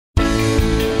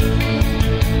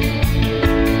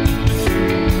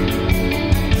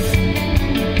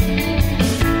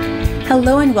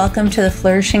Hello and welcome to the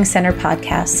Flourishing Center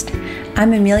podcast.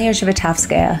 I'm Emiliya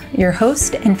Zhivotovskaya, your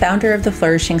host and founder of the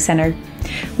Flourishing Center.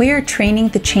 We are training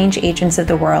the change agents of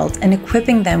the world and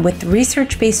equipping them with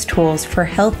research-based tools for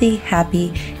healthy,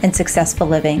 happy, and successful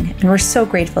living. And we're so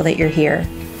grateful that you're here.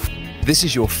 This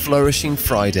is your Flourishing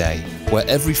Friday, where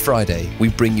every Friday we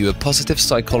bring you a positive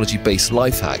psychology-based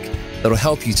life hack that will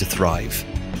help you to thrive.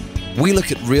 We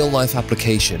look at real-life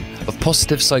application of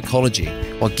positive psychology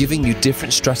while giving you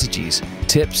different strategies,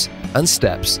 tips, and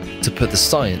steps to put the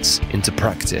science into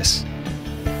practice.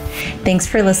 Thanks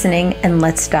for listening, and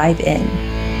let's dive in.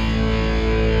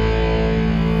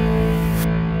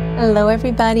 Hello,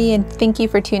 everybody, and thank you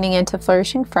for tuning in to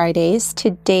Flourishing Fridays.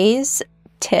 Today's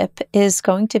tip is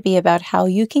going to be about how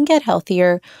you can get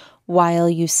healthier while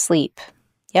you sleep.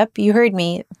 Yep, you heard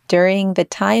me. During the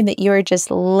time that you are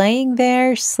just laying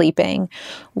there sleeping,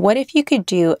 what if you could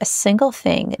do a single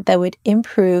thing that would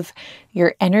improve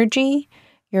your energy,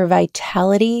 your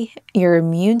vitality, your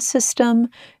immune system,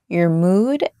 your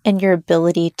mood, and your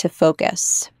ability to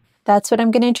focus? That's what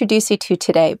I'm going to introduce you to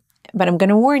today. But I'm going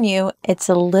to warn you, it's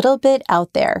a little bit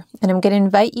out there, and I'm going to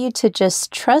invite you to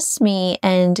just trust me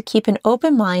and keep an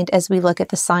open mind as we look at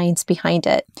the science behind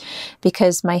it.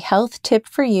 Because my health tip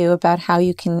for you about how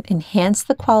you can enhance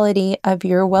the quality of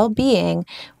your well-being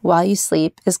while you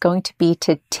sleep is going to be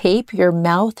to tape your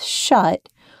mouth shut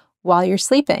while you're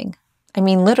sleeping. I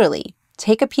mean, literally.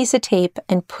 Take a piece of tape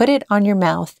and put it on your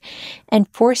mouth and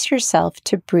force yourself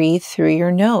to breathe through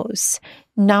your nose.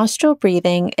 Nostril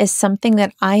breathing is something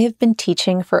that I have been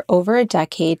teaching for over a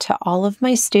decade to all of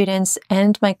my students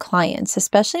and my clients,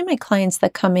 especially my clients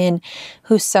that come in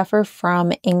who suffer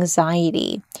from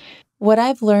anxiety. What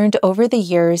I've learned over the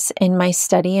years in my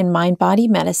study in mind-body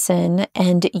medicine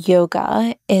and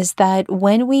yoga is that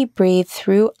when we breathe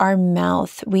through our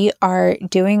mouth, we are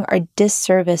doing our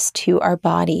disservice to our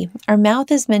body. Our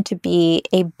mouth is meant to be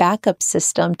a backup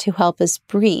system to help us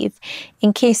breathe.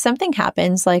 In case something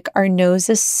happens, like our nose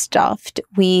is stuffed,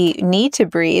 we need to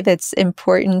breathe. It's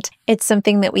important. It's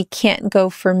something that we can't go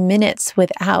for minutes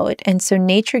without. And so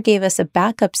nature gave us a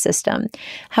backup system.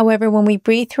 However, when we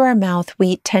breathe through our mouth,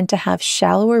 we tend to have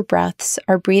shallower breaths.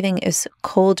 Our breathing is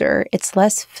colder. It's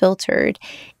less filtered.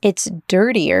 It's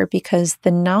dirtier because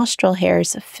the nostril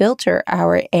hairs filter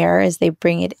our air as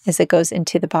it goes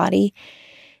into the body.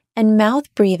 And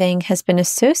mouth breathing has been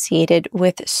associated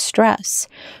with stress.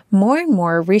 More and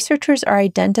more researchers are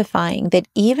identifying that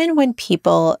even when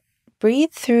people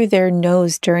breathe through their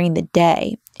nose during the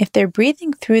day, if they're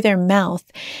breathing through their mouth,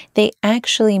 they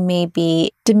actually may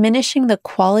be diminishing the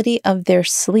quality of their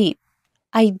sleep.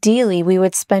 Ideally, we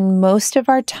would spend most of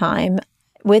our time,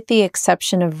 with the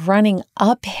exception of running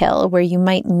uphill where you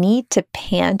might need to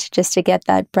pant just to get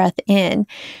that breath in,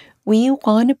 we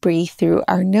want to breathe through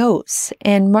our nose.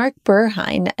 And Mark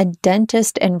Burhine, a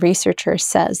dentist and researcher,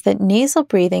 says that nasal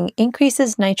breathing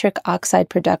increases nitric oxide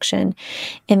production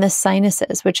in the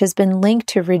sinuses, which has been linked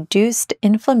to reduced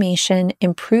inflammation,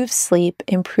 improved sleep,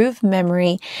 improved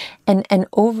memory, and an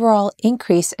overall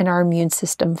increase in our immune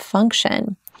system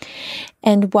function.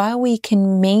 And while we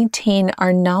can maintain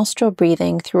our nostril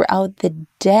breathing throughout the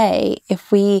day,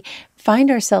 if we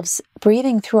find ourselves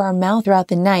breathing through our mouth throughout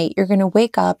the night, you're going to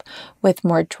wake up with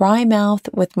more dry mouth,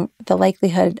 with the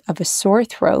likelihood of a sore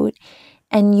throat,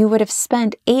 and you would have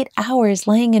spent 8 hours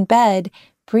laying in bed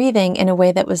breathing in a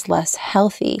way that was less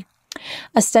healthy.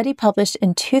 A study published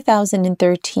in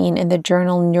 2013 in the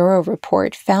journal Neuro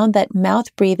Report found that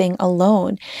mouth breathing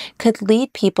alone could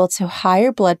lead people to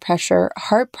higher blood pressure,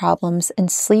 heart problems,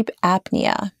 and sleep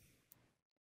apnea.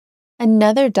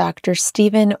 Another doctor,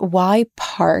 Stephen Y.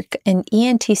 Park, an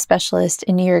ENT specialist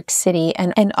in New York City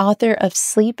and an author of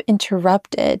Sleep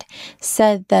Interrupted,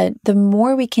 said that the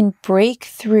more we can break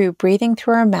through breathing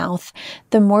through our mouth,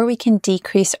 the more we can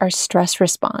decrease our stress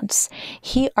response.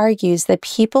 He argues that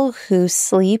people who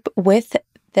sleep with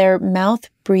their mouth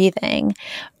breathing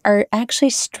are actually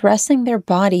stressing their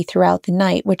body throughout the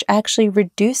night, which actually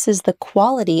reduces the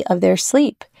quality of their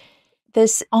sleep.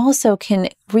 This also can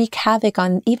wreak havoc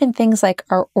on even things like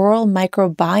our oral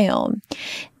microbiome.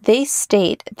 They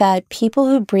state that people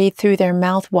who breathe through their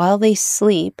mouth while they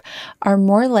sleep are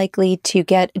more likely to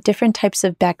get different types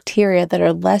of bacteria that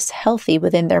are less healthy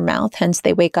within their mouth, hence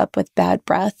they wake up with bad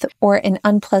breath or an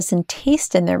unpleasant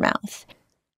taste in their mouth.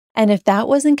 And if that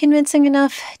wasn't convincing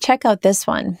enough, check out this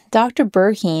one. Dr.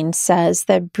 Burhine says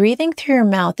that breathing through your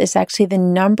mouth is actually the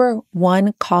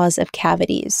 #1 cause of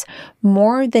cavities,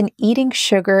 more than eating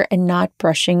sugar and not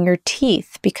brushing your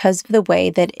teeth because of the way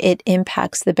that it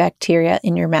impacts the bacteria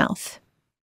in your mouth.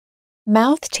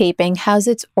 Mouth taping has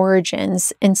its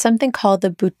origins in something called the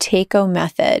Buteyko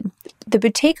method. The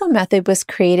Buteyko method was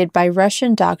created by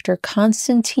Russian doctor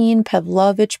Konstantin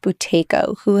Pavlovich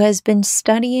Buteyko, who has been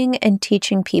studying and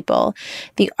teaching people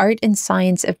the art and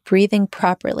science of breathing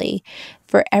properly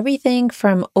for everything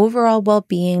from overall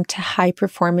well-being to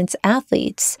high-performance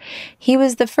athletes. He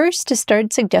was the first to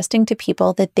start suggesting to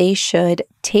people that they should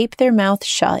tape their mouth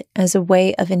shut as a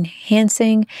way of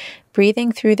enhancing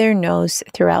breathing through their nose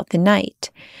throughout the night.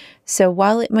 So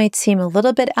while it might seem a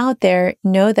little bit out there,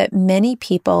 know that many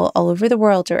people all over the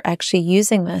world are actually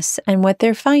using this. And what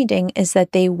they're finding is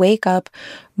that they wake up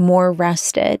more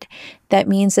rested. That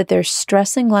means that they're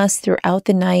stressing less throughout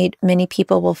the night. Many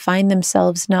people will find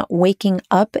themselves not waking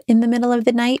up in the middle of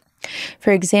the night.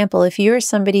 For example, if you're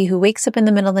somebody who wakes up in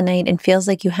the middle of the night and feels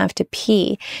like you have to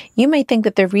pee, you might think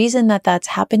that the reason that that's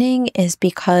happening is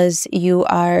because you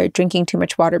are drinking too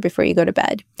much water before you go to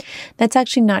bed. That's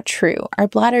actually not true. Our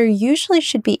bladder usually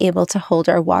should be able to hold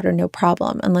our water no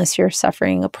problem, unless you're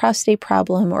suffering a prostate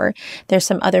problem or there's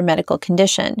some other medical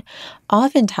condition.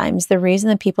 Oftentimes, the reason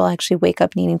that people actually wake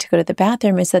up needing to go to the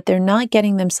bathroom is that they're not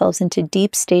getting themselves into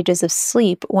deep stages of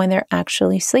sleep when they're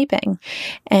actually sleeping.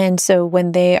 And so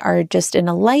when they are just in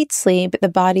a light sleep, the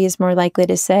body is more likely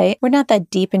to say, we're not that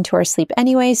deep into our sleep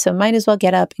anyway, so might as well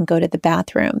get up and go to the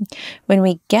bathroom. When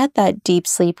we get that deep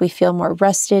sleep, we feel more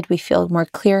rested, we feel more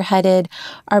clear-headed.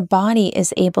 Our body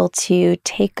is able to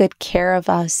take good care of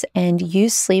us and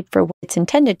use sleep for what it's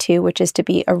intended to, which is to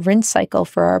be a rinse cycle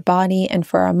for our body and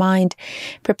for our mind,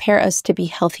 prepare us to be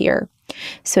healthier.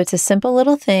 So it's a simple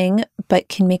little thing, but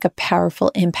can make a powerful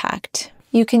impact.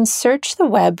 You can search the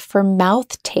web for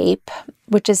mouth tape,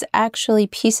 which is actually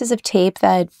pieces of tape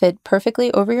that fit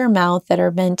perfectly over your mouth that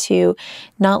are meant to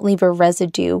not leave a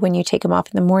residue when you take them off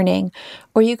in the morning.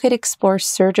 Or you could explore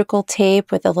surgical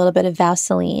tape with a little bit of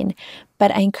Vaseline,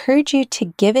 but I encourage you to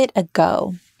give it a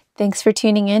go. Thanks for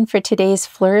tuning in for today's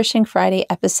Flourishing Friday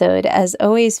episode. As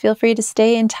always, feel free to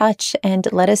stay in touch and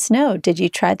let us know, did you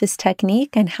try this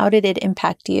technique and how did it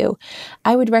impact you?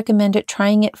 I would recommend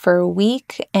trying it for a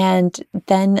week and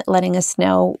then letting us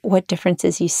know what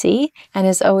differences you see. And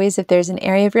as always, if there's an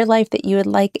area of your life that you would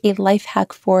like a life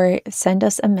hack for, send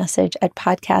us a message at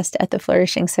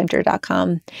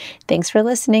podcast@theflourishingcenter.com. Thanks for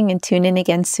listening and tune in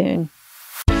again soon.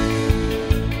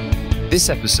 This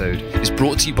episode is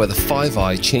brought to you by the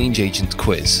 5i Change Agent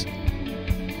Quiz.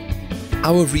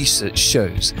 Our research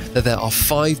shows that there are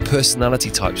 5 personality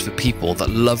types for people that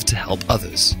love to help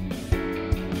others.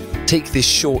 Take this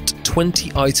short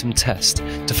 20-item test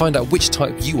to find out which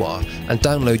type you are and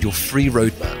download your free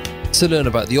roadmap to learn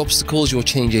about the obstacles your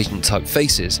change agent type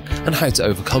faces and how to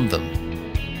overcome them.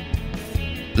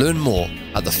 Learn more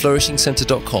at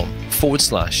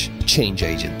theflourishingcenter.com/change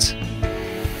agent.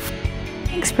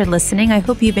 Thanks for listening. I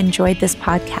hope you've enjoyed this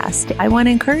podcast. I want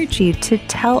to encourage you to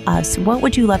tell us, what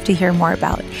would you love to hear more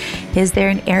about? Is there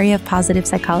an area of positive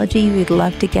psychology you would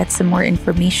love to get some more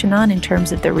information on in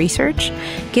terms of the research?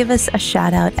 Give us a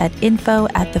shout out at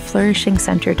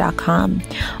info@theflourishingcenter.com.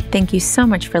 Thank you so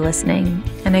much for listening,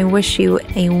 and I wish you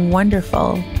a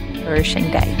wonderful, flourishing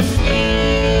day.